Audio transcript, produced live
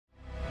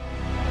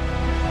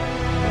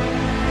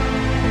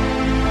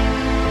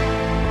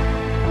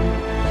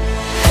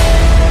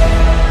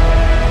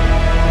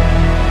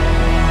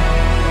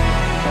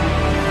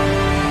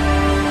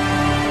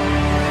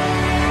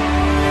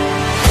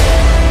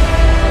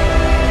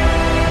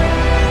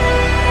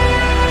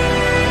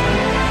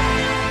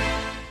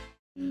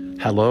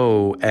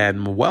Hello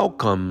and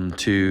welcome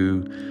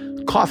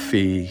to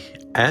Coffee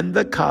and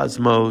the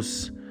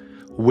Cosmos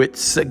with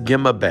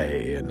Sagima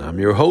Bay. And I'm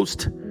your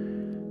host,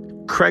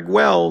 Craig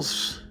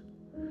Wells.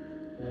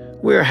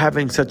 We're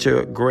having such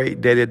a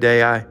great day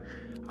today. I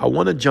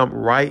want to jump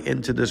right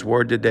into this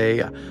word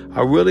today.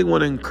 I really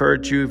want to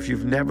encourage you, if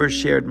you've never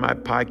shared my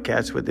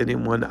podcast with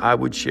anyone, I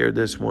would share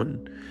this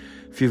one.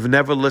 If you've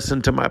never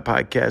listened to my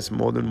podcast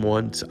more than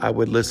once, I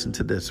would listen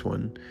to this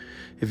one.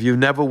 If you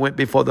never went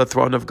before the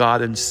throne of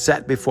God and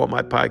sat before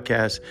my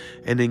podcast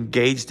and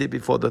engaged it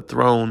before the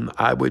throne,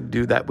 I would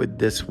do that with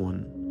this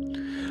one.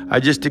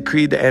 I just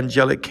decree the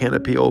angelic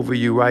canopy over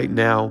you right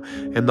now,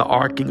 and the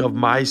arcing of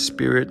my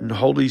spirit and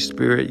Holy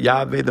Spirit,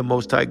 Yahweh, the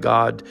Most High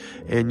God,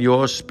 and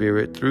your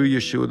spirit through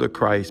Yeshua the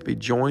Christ be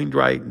joined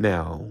right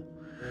now.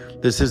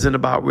 This isn't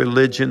about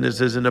religion. This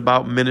isn't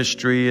about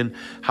ministry and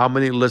how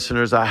many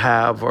listeners I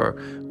have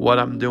or what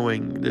I'm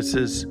doing. This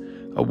is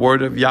a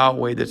word of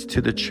Yahweh that's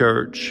to the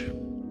church.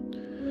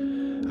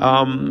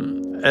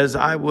 As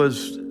I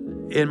was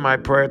in my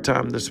prayer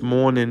time this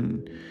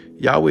morning,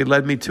 Yahweh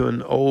led me to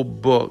an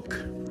old book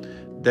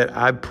that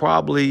I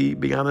probably,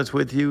 be honest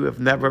with you, have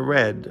never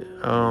read.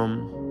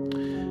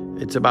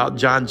 It's about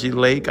John G.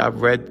 Lake.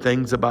 I've read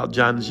things about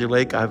John G.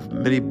 Lake. I have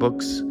many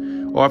books,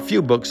 or a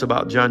few books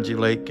about John G.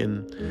 Lake,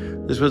 and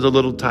this was a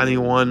little tiny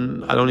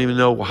one. I don't even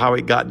know how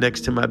it got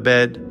next to my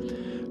bed.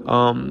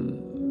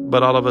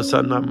 But all of a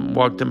sudden, I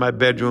walked in my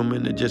bedroom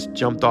and it just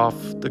jumped off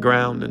the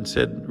ground and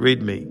said,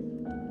 "Read me."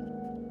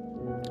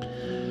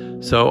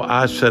 So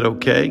I said,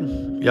 "Okay,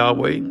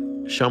 Yahweh,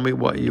 show me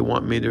what you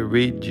want me to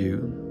read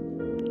you."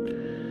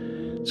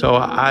 So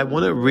I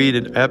want to read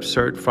an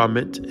excerpt from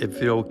it, if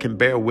you can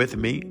bear with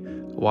me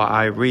while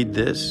I read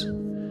this.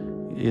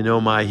 You know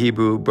my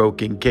Hebrew,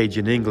 broken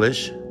Cajun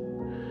English.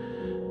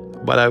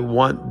 But I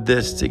want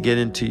this to get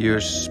into your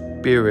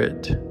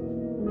spirit.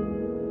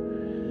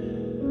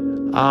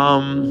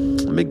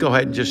 Let me go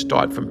ahead and just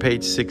start from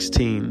page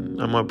 16.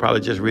 I'm going to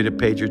probably just read a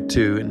page or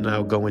two and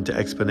I'll go into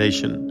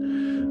explanation.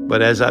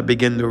 But as I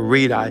begin to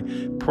read, I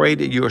pray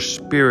that your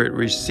spirit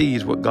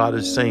receives what God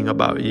is saying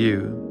about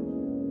you,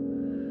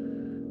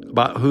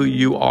 about who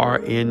you are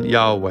in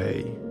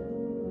Yahweh,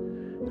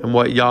 and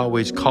what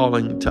Yahweh is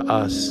calling to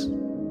us.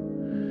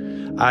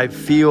 I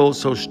feel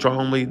so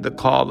strongly the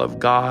call of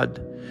God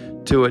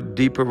to a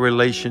deeper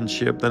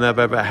relationship than I've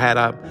ever had.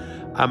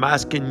 I'm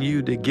asking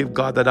you to give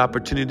God that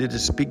opportunity to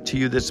speak to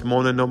you this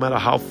morning, no matter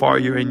how far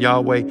you're in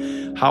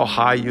Yahweh, how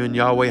high you're in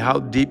Yahweh, how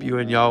deep you're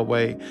in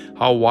Yahweh,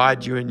 how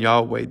wide you're in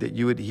Yahweh, that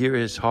you would hear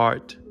his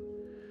heart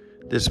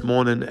this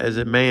morning as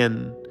a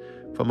man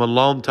from a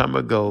long time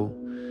ago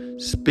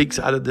speaks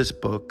out of this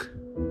book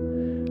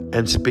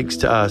and speaks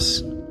to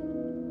us.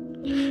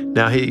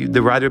 Now,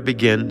 the writer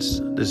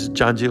begins, this is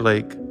John G.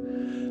 Lake.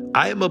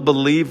 "I am a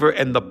believer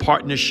in the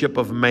partnership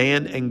of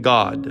man and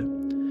God.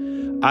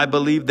 I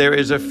believe there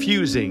is a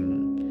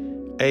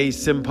fusing, a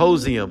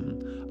symposium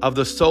of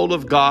the soul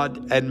of God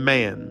and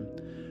man.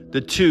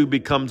 The two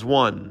becomes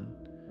one.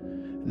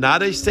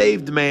 Not a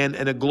saved man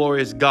and a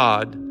glorious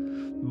God,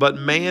 but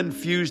man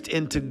fused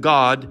into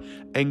God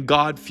and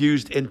God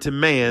fused into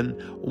man,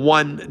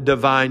 one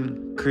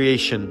divine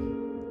creation."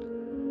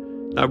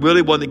 I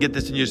really want to get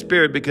this in your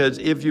spirit, because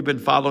if you've been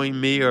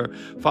following me or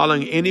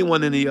following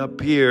anyone in the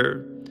up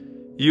here,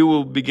 you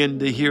will begin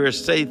to hear us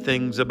say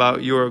things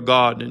about your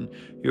God and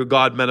your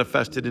God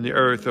manifested in the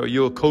earth, or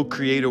you're a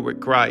co-creator with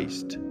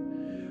Christ.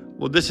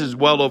 Well, this is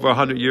well over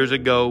 100 years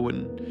ago,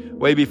 and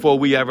way before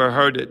we ever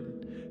heard it,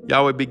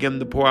 Yahweh began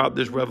to pour out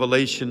this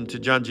revelation to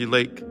John G.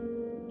 Lake.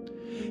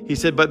 He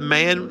said, "But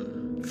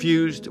man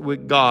fused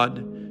with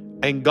God,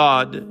 and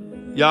God,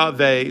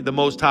 Yahweh, the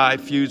Most High,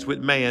 fused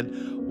with man,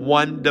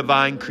 one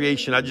divine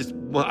creation."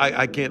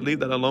 I can't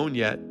leave that alone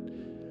yet.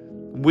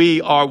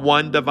 We are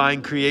one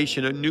divine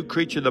creation, a new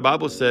creature, the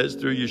Bible says,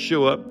 through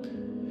Yeshua.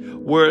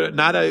 We're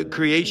not a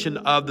creation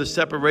of the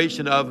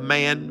separation of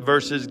man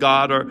versus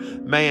God, or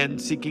man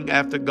seeking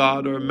after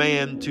God, or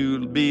man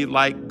to be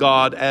like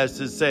God, as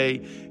to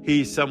say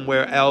he's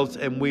somewhere else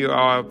and we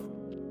are,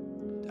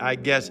 I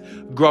guess,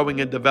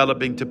 growing and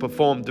developing to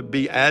perform to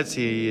be as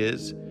he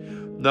is.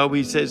 No,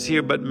 he says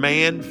here, but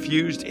man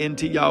fused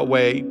into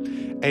Yahweh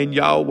and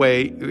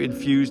Yahweh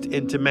infused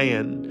into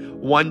man.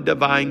 One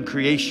divine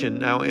creation.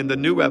 Now, in the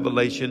new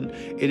revelation,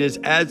 it is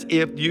as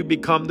if you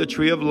become the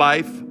tree of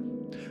life.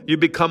 You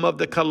become of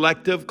the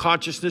collective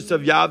consciousness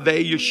of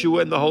Yahweh,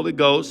 Yeshua, and the Holy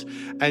Ghost.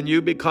 And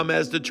you become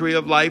as the tree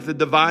of life, the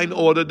divine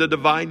order, the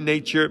divine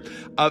nature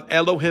of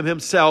Elohim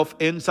himself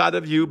inside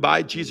of you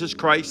by Jesus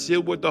Christ,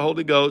 sealed with the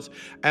Holy Ghost.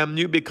 And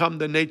you become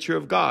the nature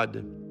of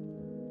God.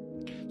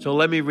 So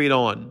let me read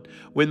on.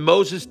 When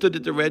Moses stood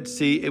at the Red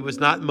Sea, it was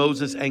not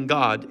Moses and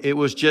God. It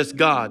was just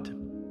God.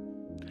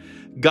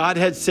 God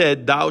had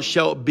said, "Thou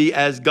shalt be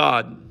as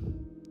God."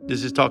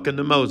 This is talking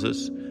to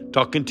Moses,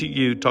 talking to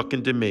you,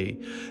 talking to me.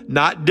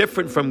 Not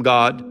different from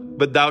God,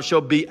 but thou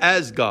shalt be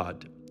as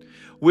God.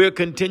 We're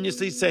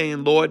continuously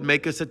saying, Lord,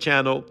 make us a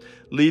channel,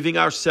 leaving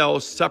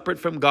ourselves separate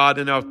from God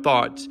in our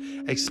thoughts,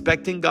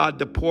 expecting God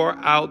to pour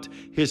out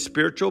his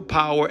spiritual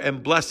power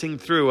and blessing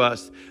through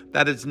us.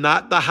 That is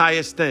not the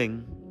highest thing,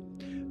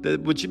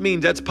 which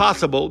means that's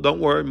possible. Don't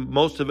worry.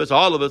 Most of us,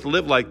 all of us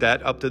live like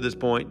that up to this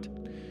point.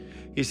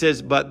 He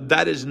says, but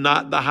that is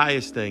not the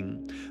highest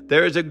thing.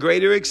 There is a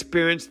greater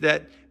experience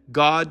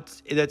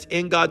that's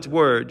in God's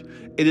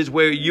word. It is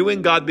where you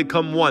and God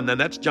become one. And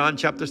that's John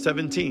chapter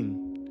 17.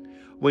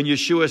 When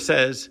Yeshua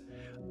says,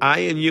 I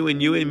and you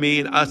and me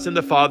and us and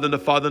the Father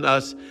and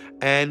us.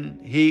 And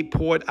he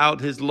poured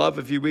out his love.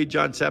 If you read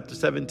John chapter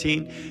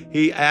 17,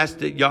 he asked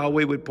that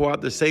Yahweh would pour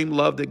out the same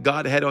love that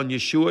God had on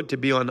Yeshua to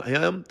be on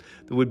him,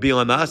 that would be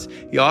on us.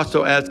 He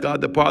also asked God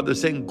to pour out the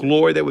same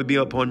glory that would be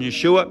upon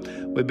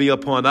Yeshua, would be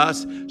upon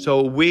us.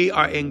 So we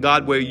are in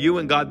God, where you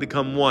and God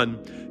become one.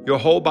 Your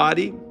whole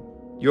body,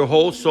 your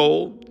whole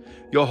soul,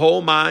 your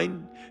whole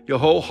mind, your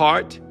whole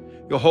heart,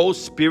 your whole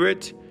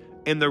spirit,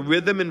 in the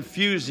rhythm and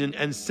fusion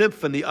and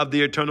symphony of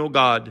the eternal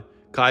God,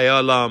 Kaya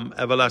Olam,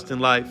 everlasting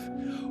life.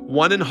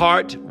 One in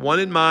heart, one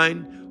in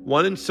mind,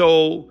 one in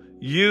soul,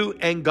 you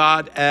and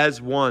God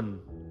as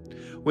one.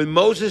 When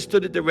Moses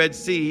stood at the Red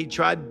Sea, he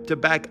tried to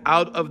back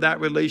out of that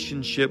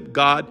relationship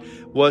God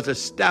was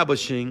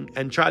establishing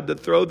and tried to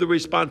throw the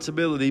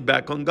responsibility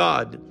back on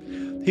God.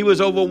 He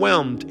was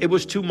overwhelmed. It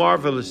was too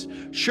marvelous.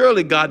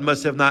 Surely God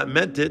must have not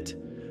meant it.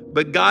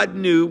 But God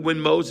knew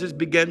when Moses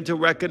began to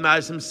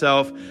recognize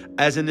himself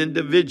as an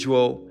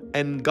individual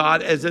and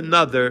God as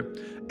another,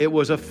 it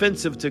was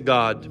offensive to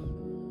God.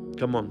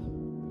 Come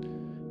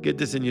on, get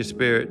this in your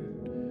spirit.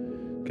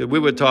 Because we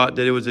were taught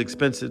that it was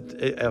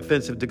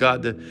offensive to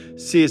God to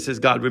see us as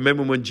God.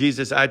 Remember when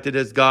Jesus acted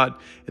as God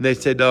and they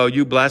said, oh,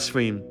 you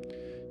blaspheme.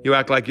 You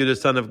act like you're the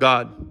Son of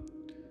God.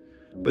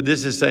 But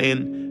this is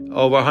saying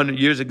over 100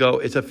 years ago,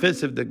 it's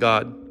offensive to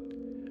God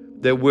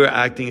that we're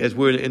acting as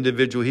we're an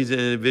individual. He's an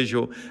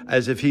individual,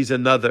 as if he's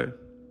another.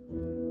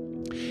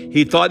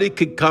 He thought he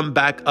could come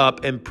back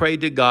up and pray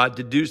to God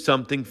to do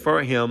something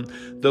for him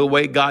the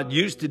way God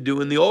used to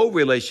do in the old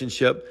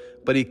relationship,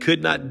 but he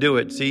could not do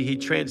it. See, he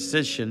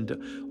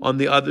transitioned on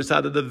the other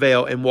side of the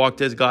veil and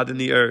walked as God in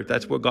the earth.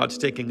 That's where God's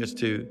taking us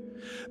to.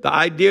 The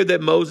idea that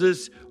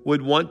Moses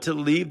would want to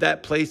leave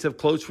that place of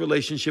close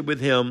relationship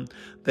with him,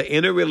 the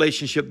inner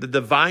relationship, the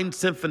divine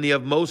symphony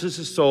of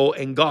Moses' soul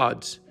and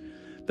God's.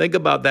 Think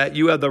about that.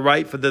 You have the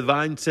right for the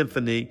divine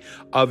symphony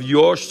of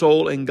your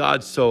soul and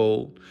God's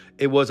soul.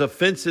 It was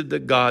offensive to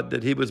God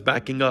that he was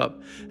backing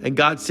up. And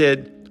God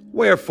said,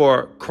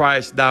 wherefore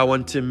criest thou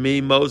unto me,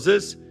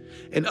 Moses?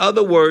 In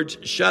other words,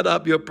 shut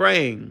up your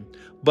praying,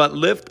 but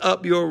lift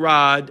up your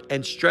rod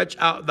and stretch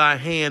out thy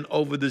hand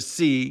over the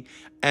sea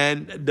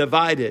and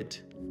divide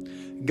it.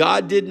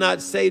 God did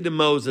not say to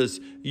Moses,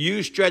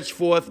 you stretch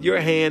forth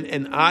your hand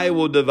and I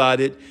will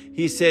divide it.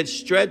 He said,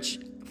 stretch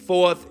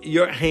forth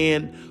your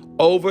hand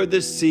over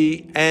the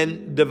sea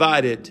and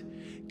divide it.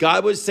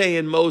 God was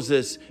saying,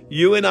 Moses,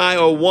 you and I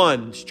are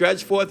one.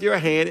 Stretch forth your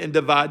hand and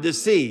divide the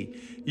sea.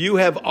 You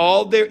have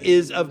all there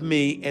is of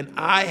me, and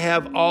I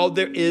have all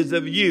there is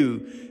of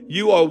you.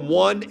 You are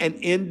one and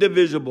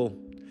indivisible.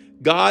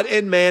 God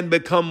and man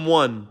become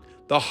one.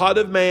 The heart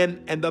of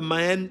man and the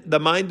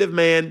mind of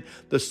man,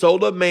 the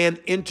soul of man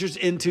enters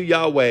into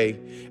Yahweh,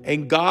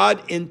 and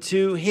God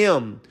into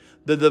him.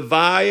 The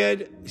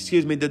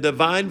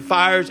divine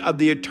fires of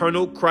the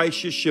eternal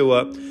Christ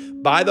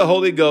Yeshua by the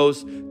Holy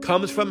Ghost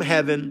comes from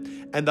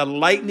heaven, and the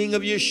lightning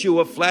of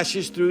Yeshua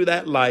flashes through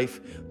that life.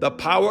 The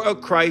power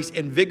of Christ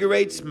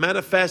invigorates,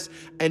 manifests,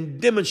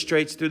 and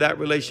demonstrates through that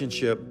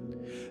relationship.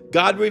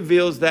 God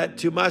reveals that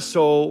to my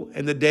soul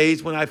in the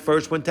days when I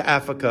first went to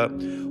Africa.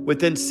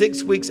 Within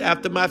 6 weeks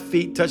after my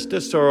feet touched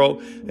the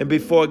soil, and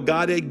before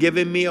God had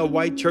given me a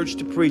white church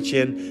to preach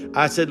in,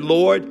 I said,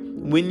 Lord,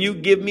 when you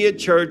give me a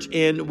church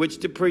in which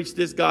to preach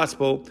this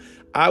gospel,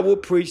 I will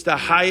preach the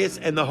highest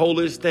and the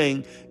holiest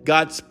thing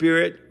God's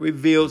Spirit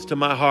reveals to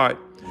my heart.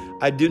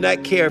 I do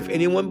not care if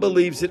anyone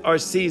believes it or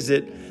sees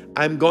it.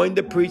 I'm going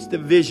to preach the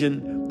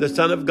vision the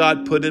Son of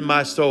God put in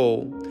my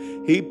soul.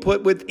 He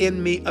put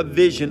within me a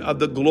vision of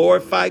the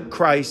glorified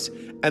Christ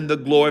and the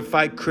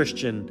glorified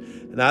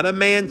Christian. Not a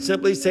man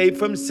simply saved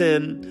from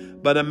sin,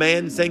 but a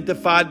man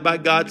sanctified by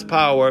God's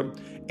power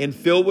and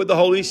filled with the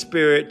Holy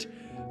Spirit,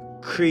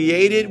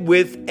 created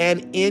with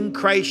and in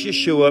Christ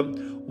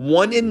Yeshua,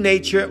 one in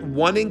nature,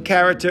 one in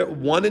character,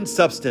 one in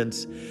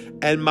substance.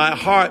 And my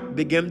heart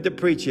began to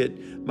preach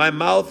it. My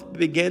mouth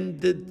began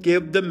to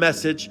give the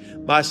message.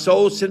 My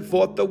soul sent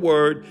forth the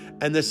word,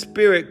 and the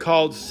Spirit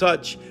called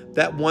such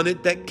that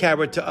wanted that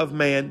character of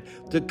man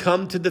to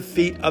come to the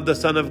feet of the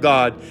Son of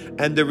God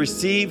and to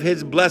receive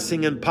his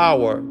blessing and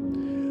power.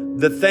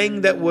 The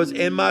thing that was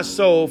in my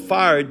soul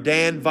fired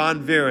Dan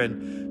Von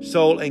Viren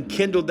soul and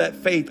kindled that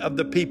faith of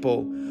the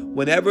people.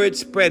 Whenever it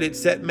spread, it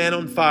set man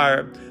on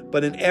fire.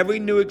 But in every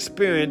new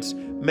experience,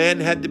 man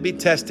had to be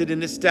tested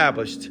and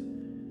established.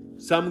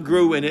 Some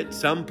grew in it,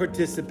 some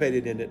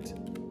participated in it,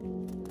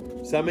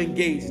 some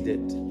engaged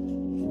it,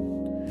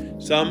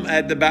 some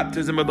had the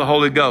baptism of the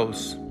Holy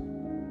Ghost.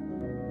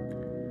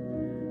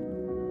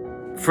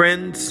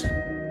 Friends,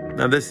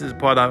 now this is the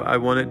part I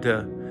wanted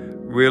to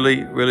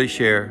really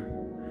share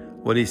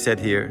what he said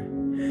here.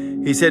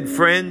 He said,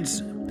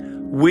 friends,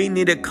 we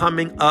need a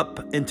coming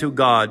up into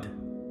God.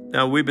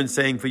 Now, we've been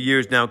saying for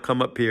years now,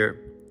 come up here.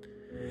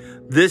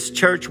 This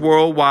church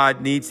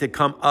worldwide needs to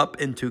come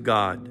up into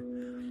God.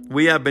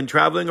 We have been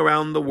traveling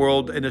around the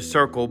world in a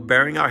circle,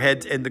 burying our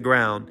heads in the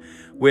ground.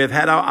 We have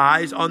had our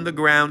eyes on the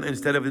ground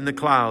instead of in the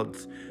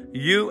clouds.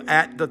 You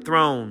at the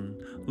throne,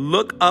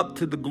 look up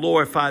to the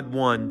glorified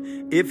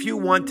one. If you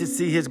want to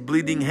see his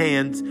bleeding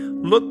hands,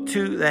 look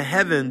to the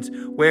heavens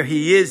where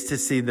he is to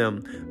see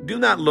them. Do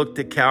not look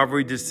to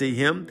Calvary to see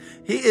him.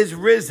 He is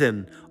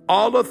risen.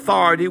 All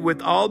authority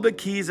with all the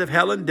keys of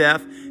hell and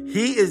death.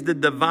 He is the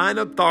divine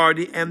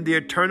authority and the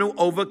eternal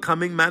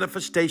overcoming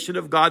manifestation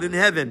of God in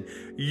heaven.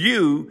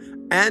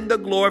 You and the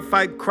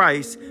glorified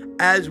Christ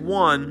as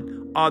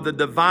one are the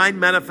divine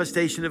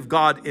manifestation of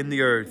God in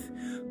the earth.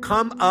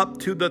 Come up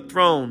to the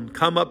throne.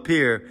 Come up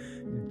here.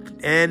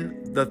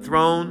 And the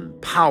throne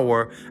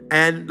power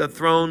and the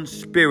throne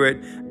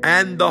spirit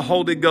and the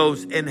Holy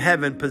Ghost in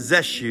heaven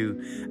possess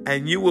you.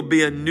 And you will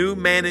be a new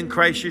man in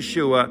Christ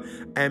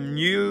Yeshua. And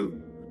new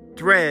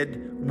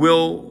thread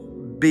will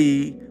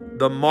be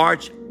the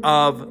march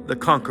of the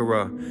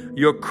conqueror.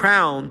 Your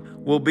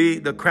crown will be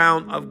the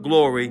crown of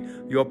glory.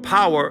 Your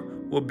power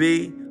will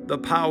be the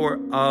power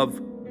of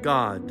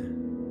God.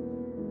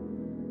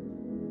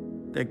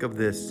 Think of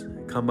this.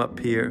 Come up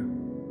here.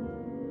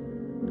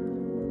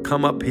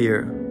 Come up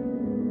here.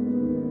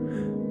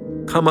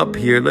 Come up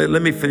here.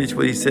 Let me finish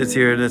what he says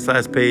here in this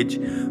last page.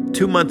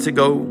 2 months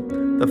ago,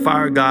 the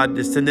fire of God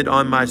descended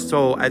on my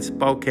soul at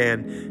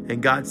Spokane,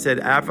 and God said,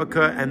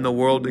 Africa and the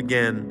world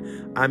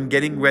again. I'm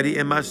getting ready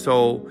in my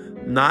soul,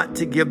 not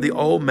to give the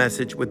old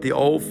message with the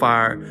old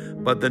fire,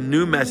 but the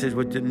new message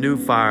with the new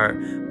fire.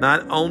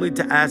 Not only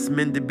to ask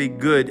men to be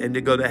good and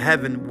to go to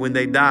heaven when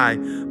they die,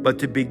 but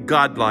to be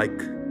godlike.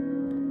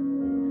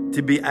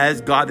 To be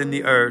as God in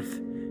the earth,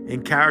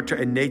 in character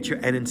and nature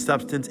and in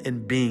substance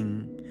and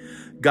being.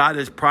 God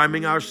is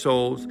priming our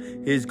souls.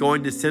 He is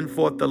going to send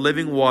forth the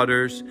living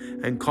waters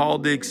and call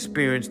the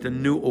experience the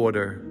new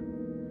order.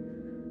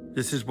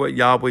 This is what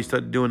Yahweh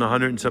started doing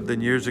 100 and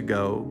something years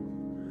ago,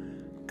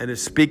 and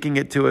is speaking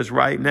it to us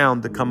right now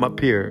to come up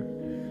here.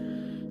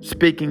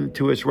 Speaking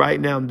to us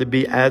right now to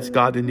be as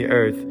God in the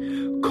earth,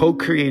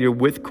 co-creator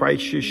with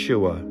Christ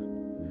Yeshua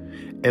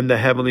in the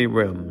heavenly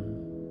realm.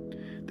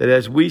 That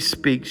as we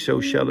speak, so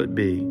shall it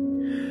be.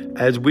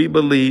 As we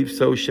believe,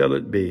 so shall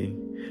it be.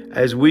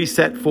 As we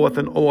set forth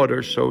an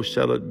order, so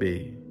shall it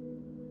be.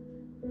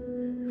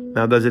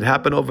 Now, does it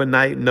happen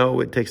overnight? No,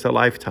 it takes a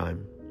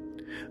lifetime.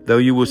 Though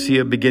you will see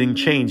a beginning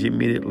change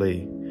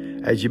immediately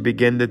as you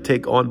begin to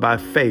take on by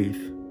faith,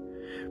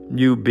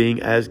 you being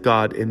as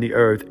God in the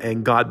earth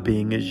and God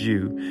being as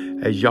you,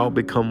 as y'all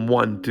become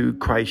one through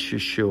Christ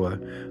Yeshua,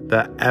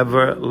 the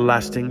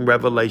everlasting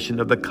revelation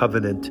of the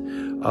covenant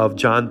of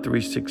John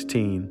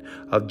 3:16,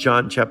 of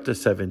John chapter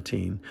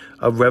 17,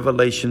 of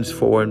Revelations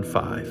 4 and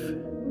 5.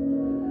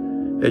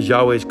 As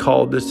Yahweh's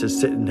called us to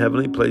sit in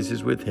heavenly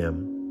places with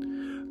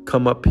him,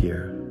 come up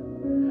here.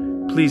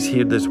 Please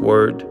hear this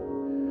word.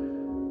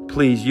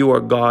 Please, you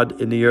are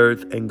God in the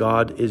earth and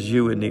God is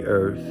you in the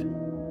earth.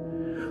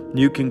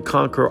 You can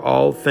conquer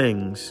all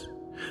things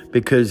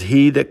because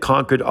he that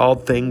conquered all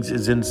things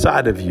is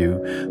inside of you.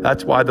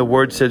 That's why the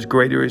word says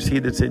greater is he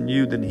that's in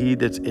you than he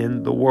that's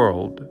in the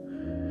world.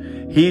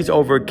 He's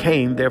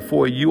overcame,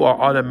 therefore you are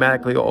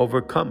automatically an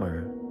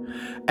overcomer.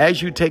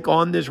 As you take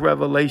on this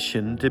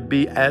revelation to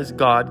be as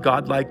God,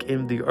 God-like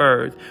in the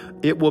earth,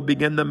 it will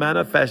begin to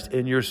manifest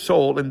in your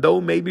soul. And though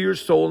maybe your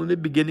soul in the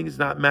beginning has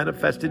not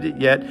manifested it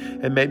yet,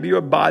 and maybe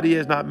your body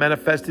has not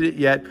manifested it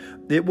yet,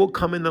 it will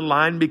come into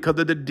line because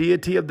of the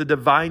deity of the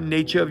divine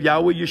nature of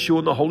Yahweh Yeshua,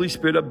 and the Holy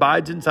Spirit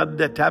abides inside of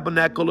the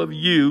tabernacle of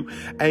you,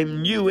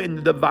 and you in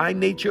the divine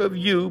nature of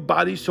you,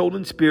 body, soul,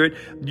 and spirit,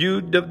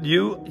 you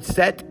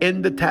set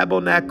in the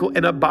tabernacle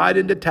and abide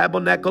in the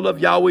tabernacle of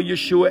Yahweh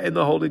Yeshua and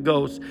the Holy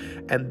Ghost.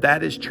 And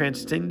that is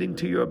transcending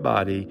to your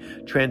body,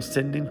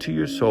 transcending to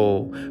your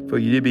soul, for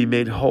you to be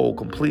made whole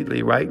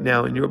completely right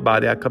now in your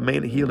body. I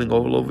command healing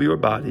all over your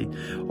body,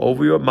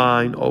 over your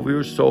mind, over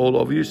your soul,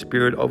 over your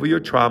spirit, over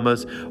your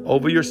traumas,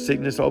 over your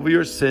sickness, over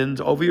your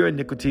sins, over your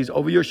iniquities,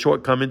 over your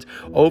shortcomings,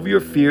 over your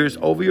fears,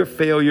 over your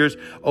failures,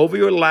 over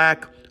your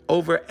lack,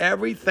 over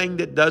everything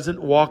that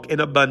doesn't walk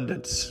in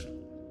abundance.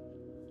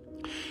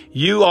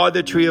 You are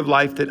the tree of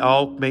life that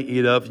all may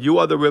eat of. You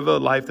are the river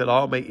of life that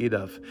all may eat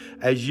of.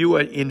 As you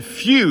are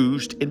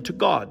infused into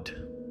God.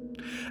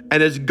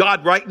 And as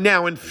God right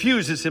now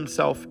infuses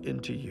himself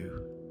into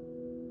you.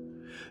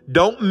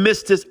 Don't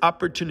miss this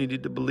opportunity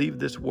to believe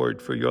this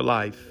word for your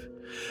life.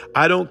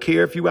 I don't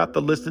care if you have to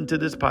listen to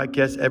this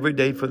podcast every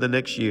day for the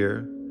next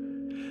year.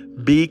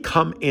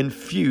 Become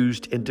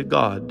infused into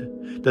God.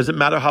 Doesn't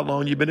matter how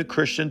long you've been a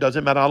Christian.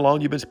 Doesn't matter how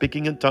long you've been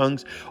speaking in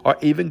tongues or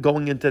even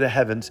going into the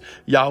heavens.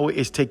 Yahweh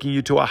is taking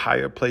you to a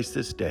higher place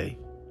this day.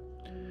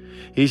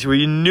 He's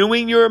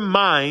renewing your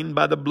mind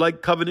by the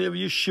blood covenant of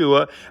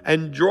Yeshua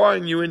and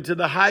drawing you into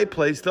the high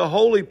place, the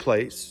holy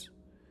place.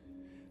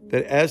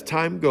 that as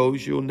time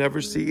goes, you'll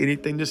never see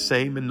anything the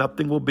same and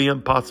nothing will be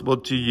impossible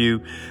to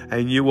you.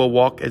 And you will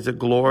walk as a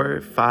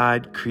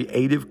glorified,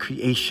 creative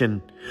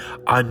creation,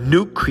 a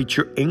new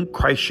creature in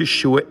Christ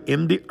Yeshua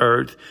in the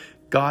earth,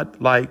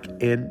 God-like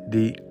in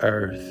the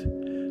earth.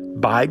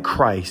 By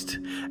Christ,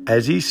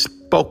 as he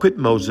spoke with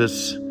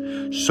Moses,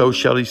 so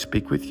shall he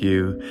speak with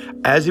you.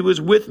 As he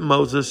was with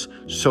Moses,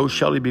 so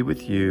shall he be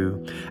with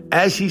you.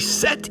 As he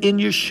sat in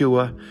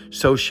Yeshua,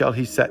 so shall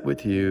he sit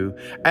with you.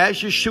 As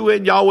Yeshua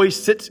and Yahweh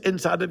sits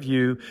inside of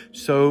you,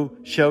 so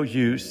shall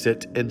you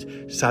sit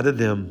inside of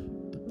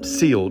them,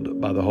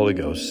 sealed by the Holy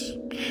Ghost.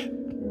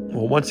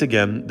 Well, once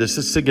again, this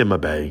is Sagima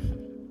Bay.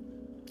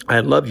 I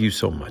love you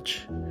so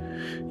much.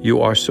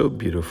 You are so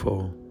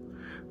beautiful.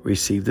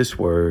 Receive this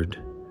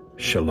word.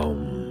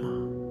 Shalom.